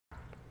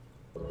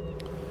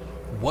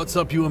What's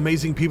up, you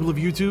amazing people of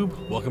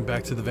YouTube? Welcome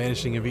back to the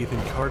Vanishing of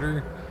Ethan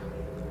Carter.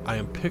 I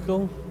am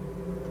Pickle,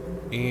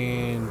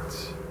 and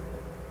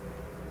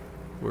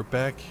we're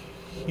back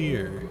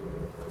here.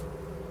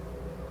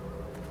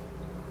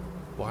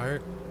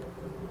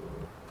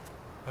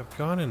 I've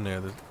gone in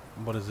there.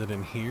 What is it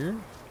in here?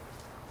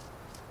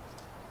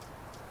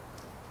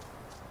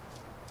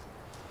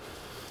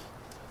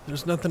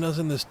 There's nothing else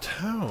in this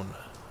town.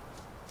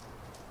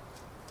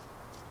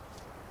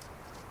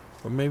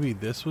 Or maybe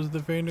this was the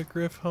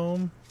Vandergriff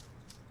home?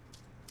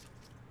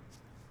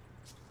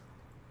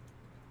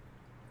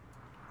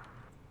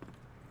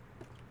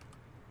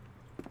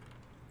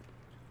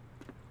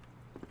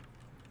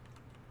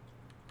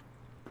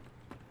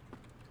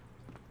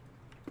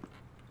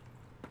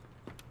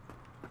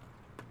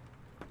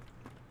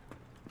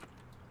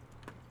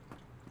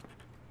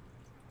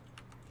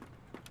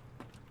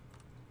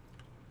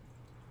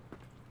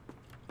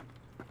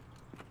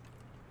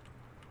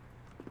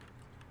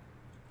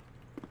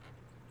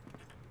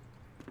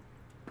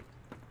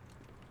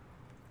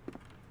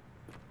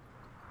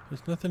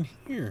 There's nothing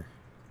here.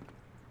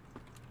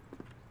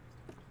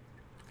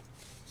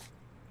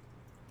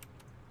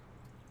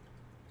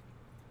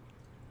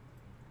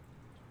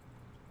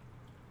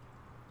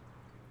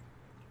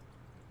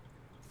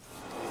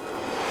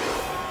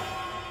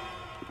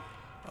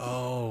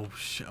 Oh,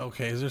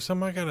 okay, is there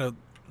something I gotta...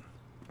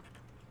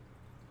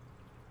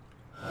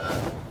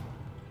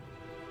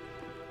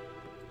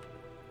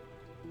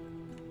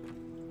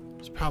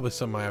 There's probably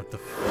something I have to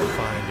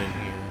find in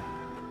here.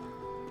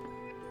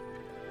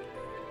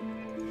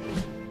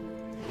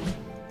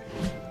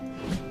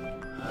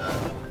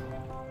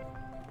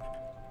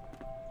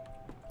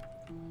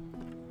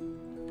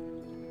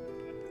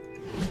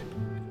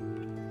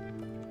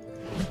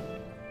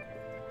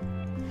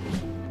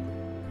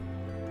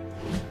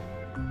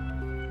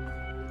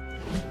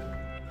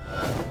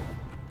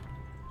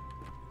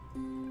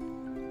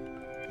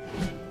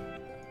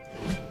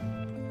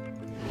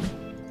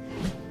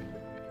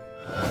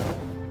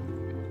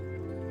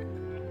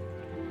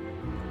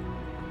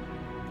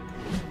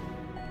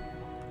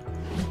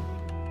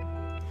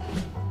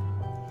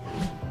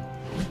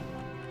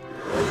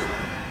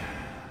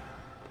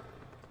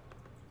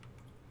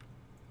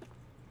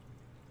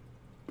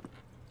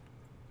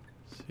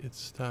 It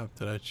stopped.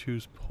 Did I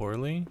choose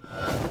poorly?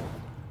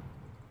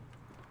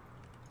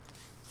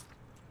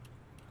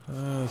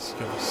 This is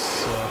gonna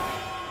suck.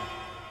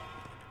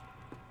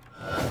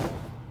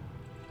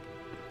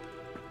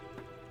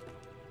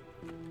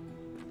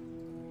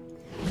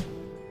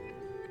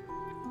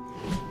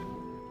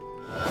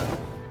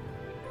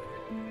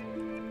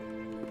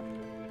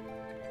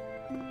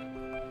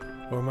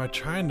 Or am I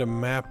trying to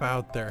map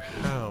out their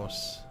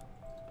house?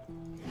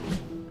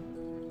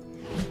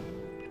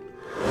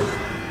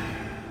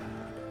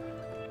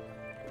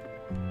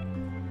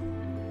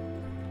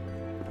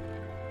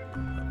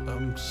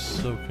 I'm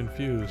so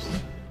confused.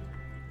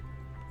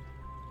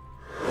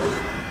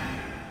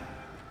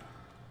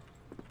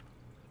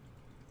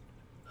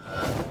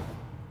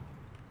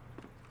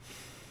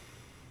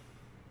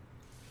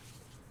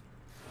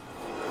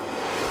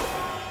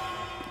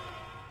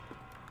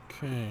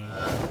 Okay,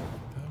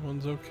 that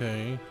one's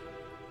okay.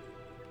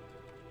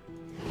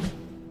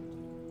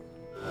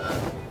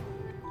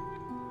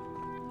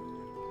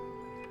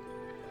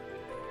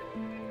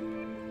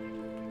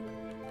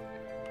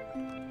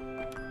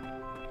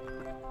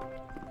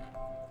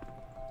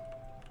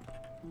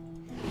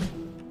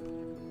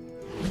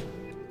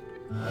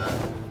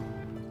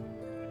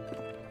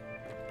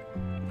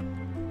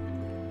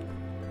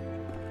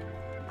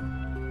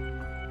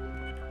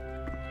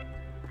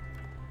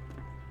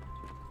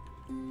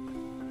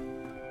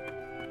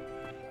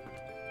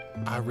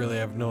 I really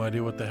have no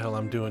idea what the hell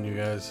I'm doing, you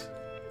guys.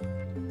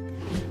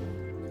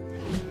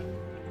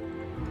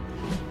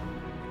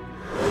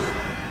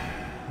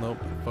 Nope,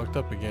 fucked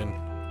up again.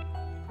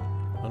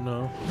 Oh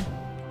no.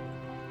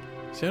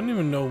 See, I don't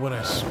even know when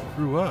I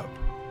screw up.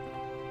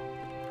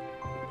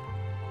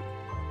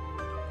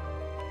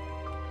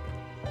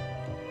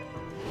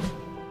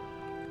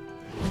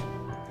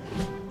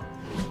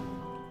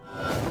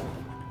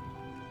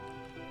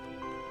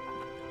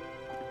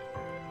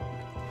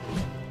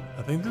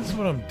 I think this is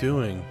what I'm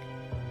doing.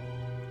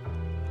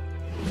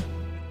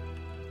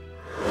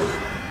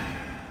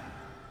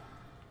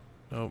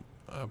 Nope,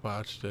 I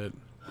botched it.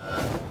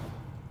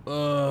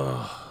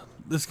 Ugh,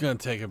 this is gonna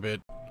take a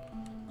bit.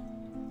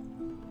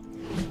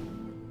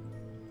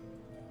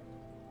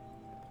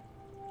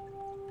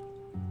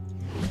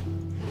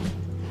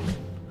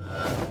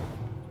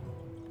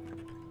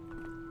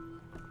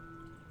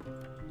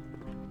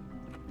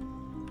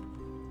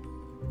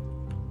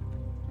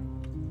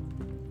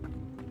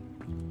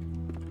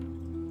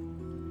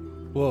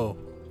 Whoa.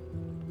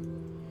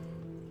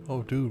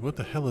 Oh, dude, what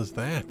the hell is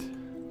that?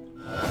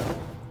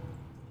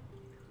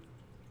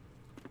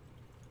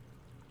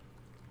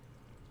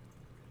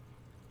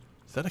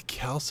 Is that a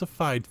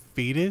calcified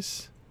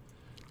fetus?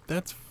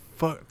 That's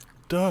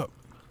fucked up.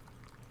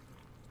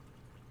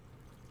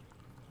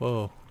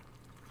 Whoa.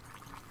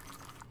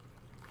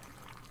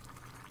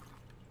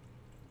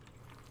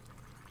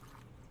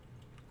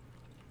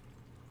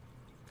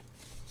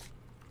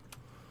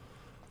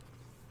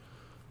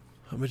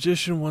 A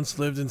magician once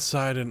lived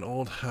inside an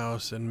old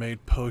house and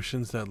made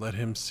potions that let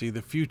him see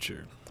the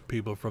future.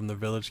 People from the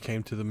village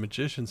came to the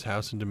magician's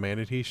house and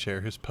demanded he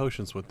share his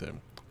potions with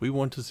them. We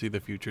want to see the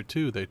future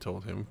too, they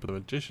told him, but the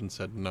magician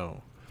said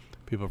no.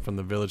 People from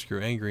the village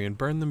grew angry and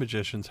burned the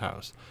magician's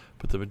house,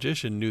 but the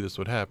magician knew this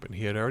would happen.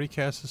 He had already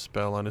cast a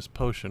spell on his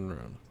potion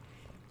room.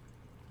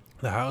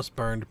 The house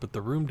burned, but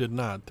the room did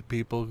not. The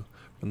people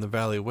from the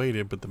valley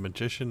waited, but the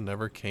magician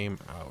never came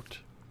out.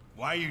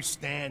 Why are you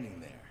standing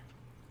there?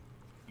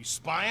 You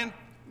spying?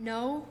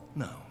 No.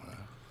 No,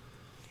 huh?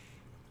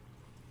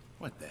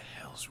 What the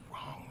hell's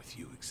wrong with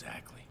you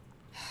exactly?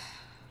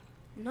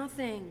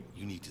 Nothing.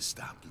 You need to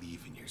stop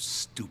leaving your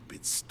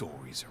stupid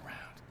stories around.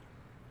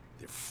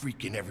 They're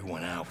freaking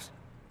everyone out.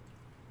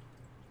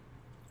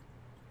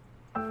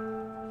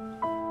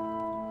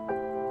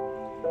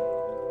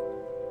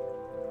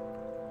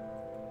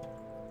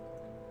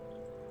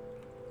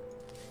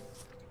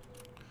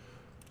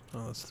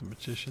 Oh, that's the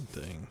magician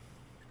thing.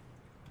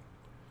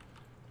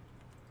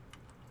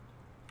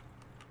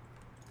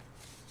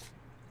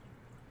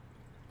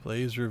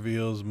 Blaze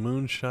reveals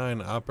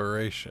moonshine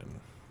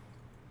operation.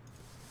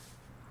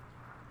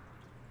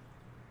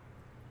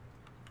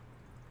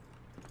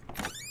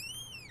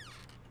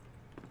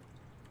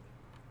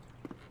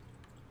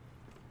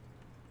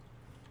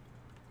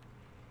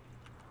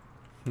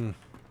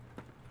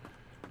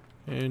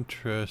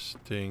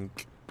 Interesting.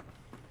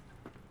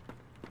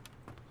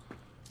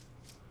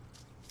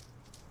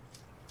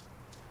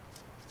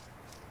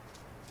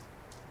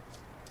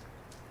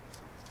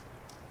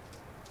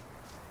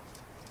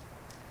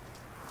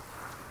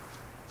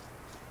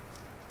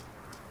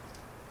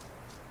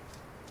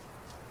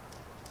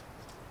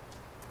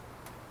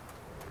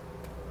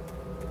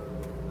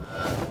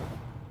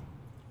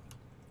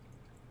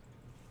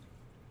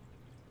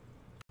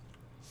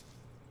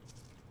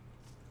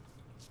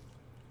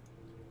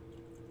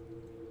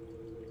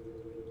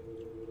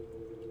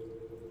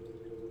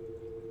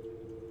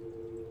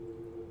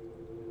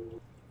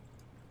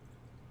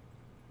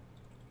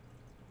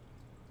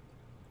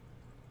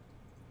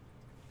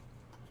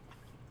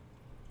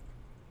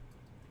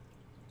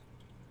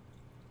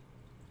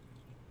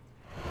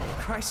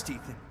 Christ,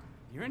 Ethan,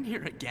 you're in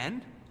here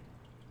again?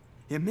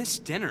 You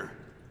missed dinner.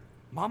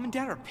 Mom and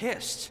Dad are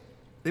pissed.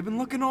 They've been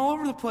looking all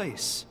over the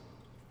place.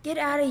 Get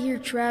out of here,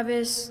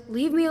 Travis.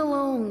 Leave me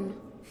alone.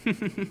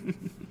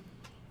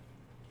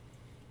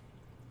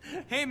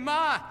 Hey,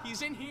 Ma,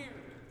 he's in here.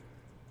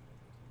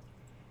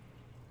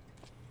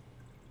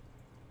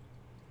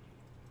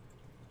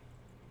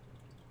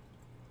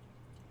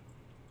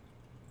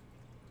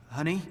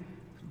 Honey,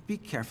 be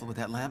careful with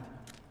that lamp.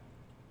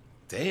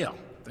 Dale,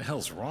 what the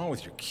hell's wrong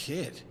with your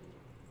kid?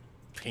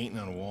 Painting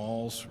on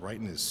walls,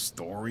 writing his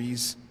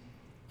stories.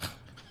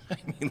 I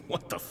mean,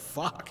 what the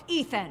fuck?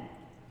 Ethan!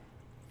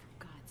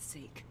 For God's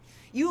sake.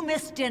 You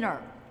missed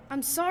dinner!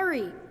 I'm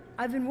sorry.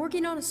 I've been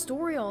working on a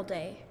story all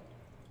day.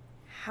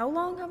 How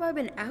long have I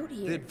been out The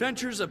here?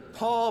 Adventures of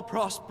Paul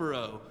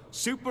Prospero,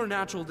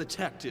 supernatural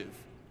detective.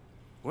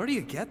 Where do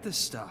you get this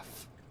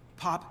stuff?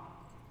 Pop,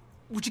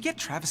 would you get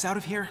Travis out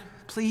of here,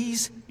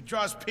 please? He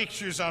draws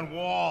pictures on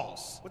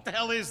walls. What the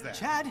hell is that?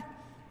 Chad,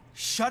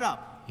 shut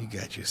up. You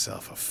got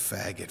yourself a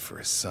faggot for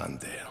a son,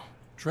 Dale.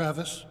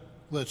 Travis,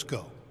 let's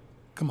go.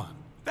 Come on.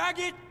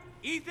 Faggot!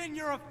 Ethan,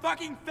 you're a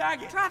fucking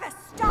faggot! Travis,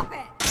 stop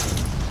it!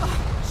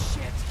 Oh,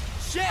 shit!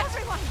 Shit!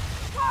 Everyone,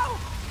 go!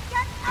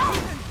 Get out!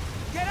 Ethan,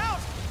 get out!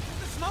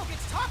 The smoke,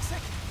 it's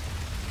toxic!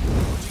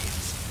 Oh,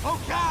 Jesus.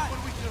 Oh, God! What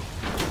do we do?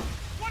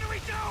 What do we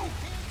do?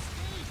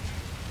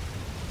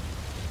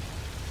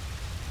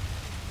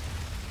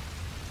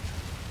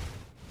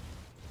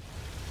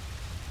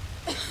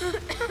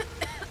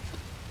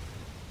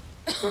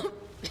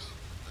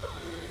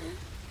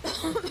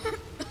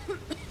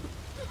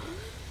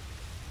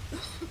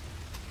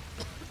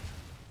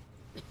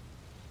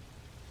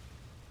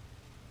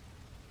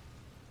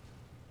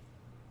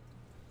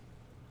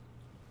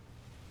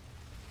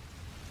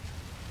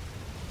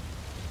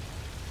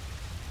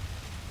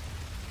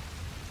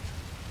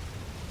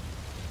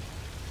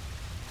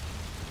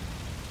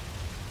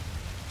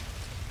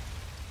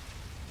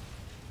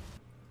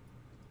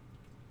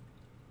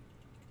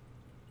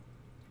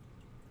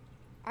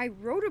 I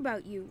wrote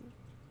about you,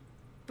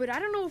 but I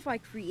don't know if I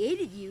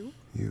created you.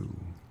 You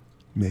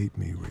made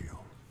me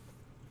real.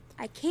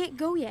 I can't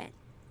go yet.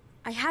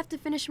 I have to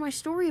finish my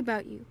story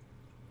about you.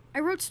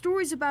 I wrote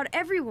stories about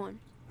everyone.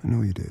 I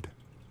know you did.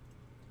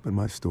 But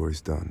my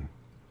story's done.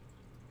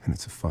 And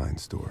it's a fine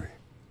story.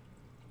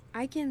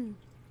 I can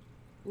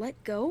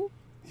let go?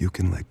 You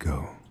can let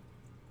go.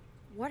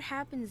 What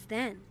happens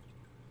then?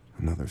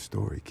 Another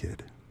story,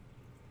 kid.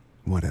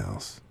 What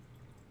else?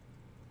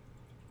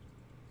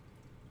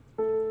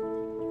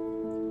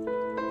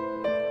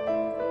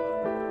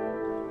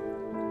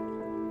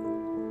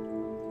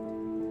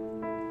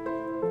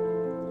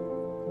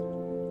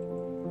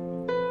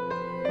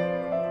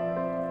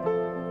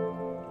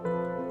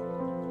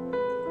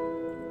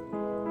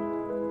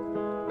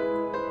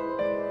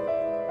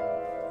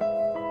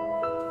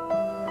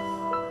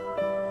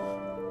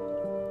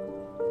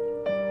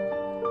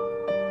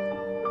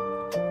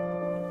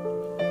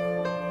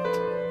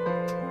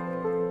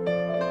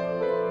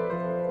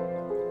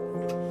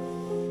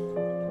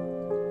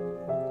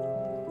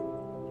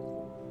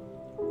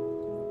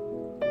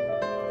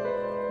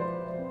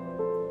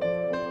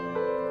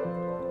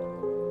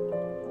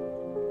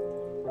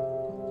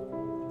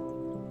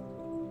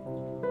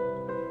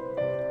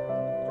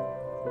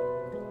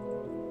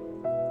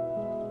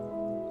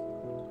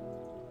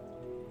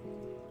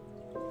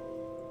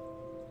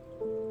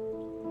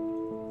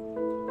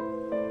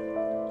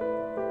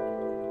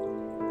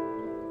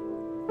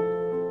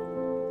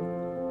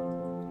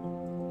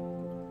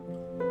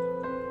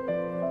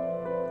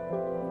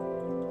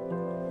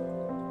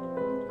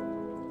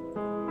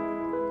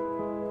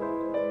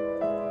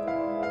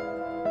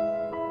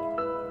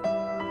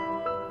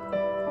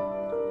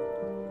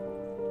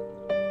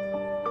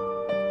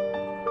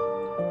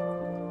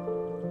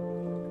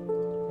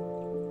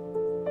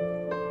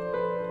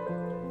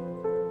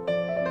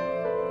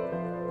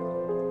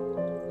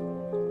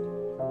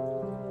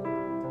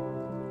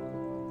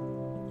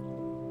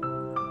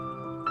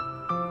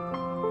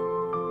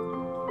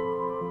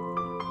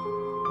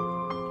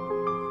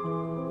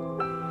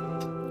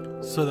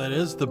 So that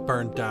is the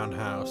burnt down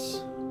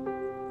house.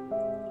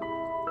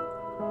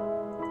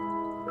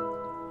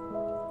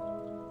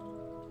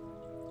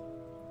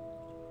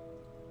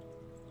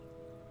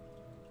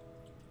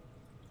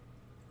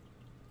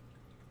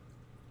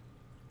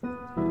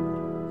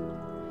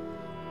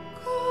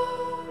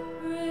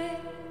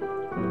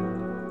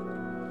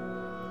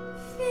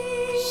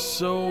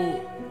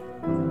 So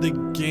the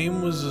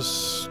game was a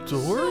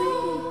story?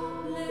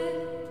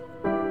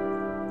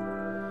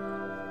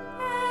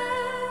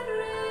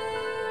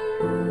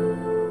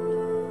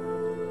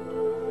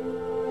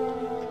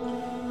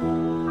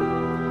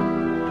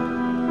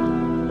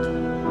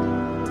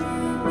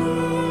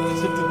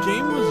 As if the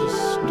game was a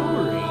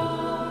story.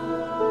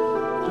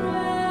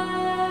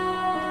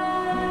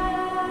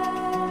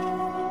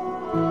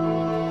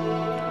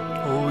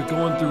 Or were we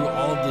going through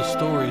all of the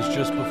stories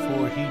just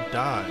before he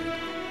died?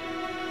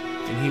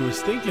 And he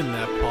was thinking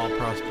that Paul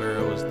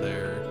Prospero was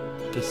there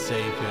to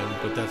save him,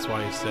 but that's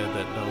why he said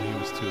that no, he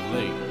was too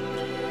late.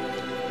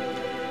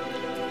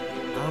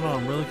 I don't know,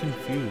 I'm really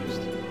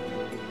confused.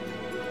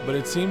 But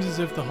it seems as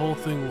if the whole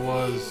thing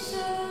was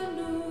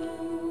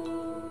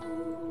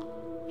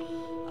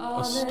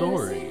a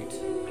story.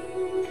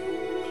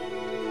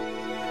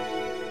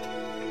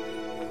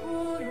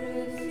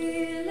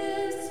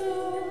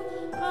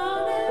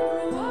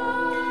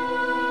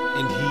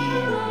 And he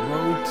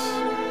wrote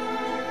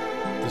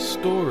the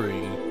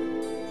story,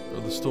 or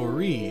the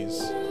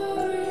stories,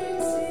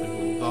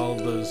 with all of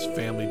those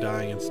family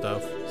dying and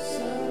stuff.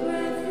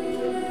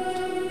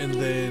 And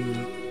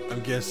then,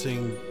 I'm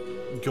guessing,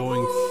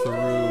 going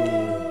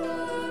through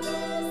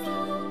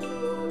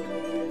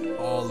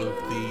all of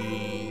the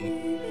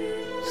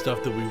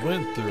stuff that we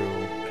went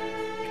through,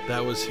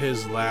 that was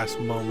his last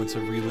moments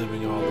of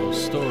reliving all those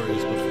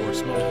stories before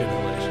smoke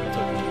inhalation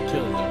took him and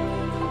killed him.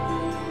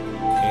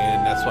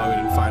 And that's why we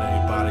didn't find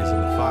any bodies in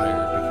the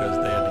fire, because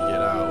they had to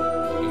get out,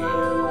 and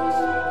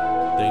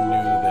they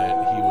knew that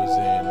he was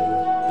in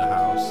the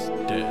house,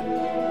 dead.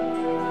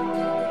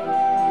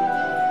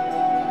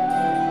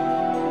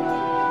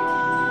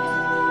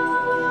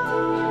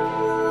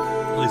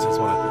 At least that's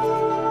what I think.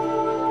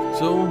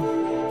 So,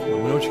 let me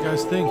know what you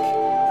guys think.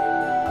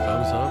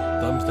 Thumbs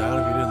up, thumbs down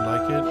if you didn't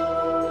like it.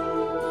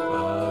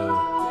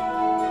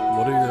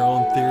 What are your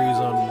own theories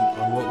on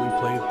what we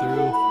played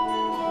through?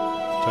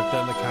 Chuck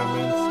that in the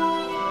comments.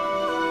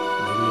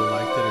 Maybe you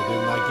liked it or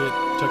didn't like it.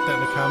 Chuck that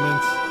in the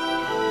comments.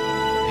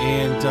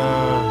 And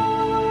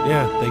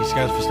yeah, thanks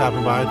guys for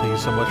stopping by. Thank you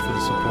so much for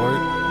the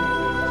support.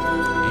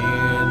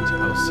 And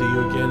I'll see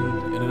you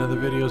again in another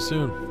video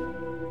soon.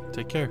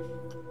 Take care.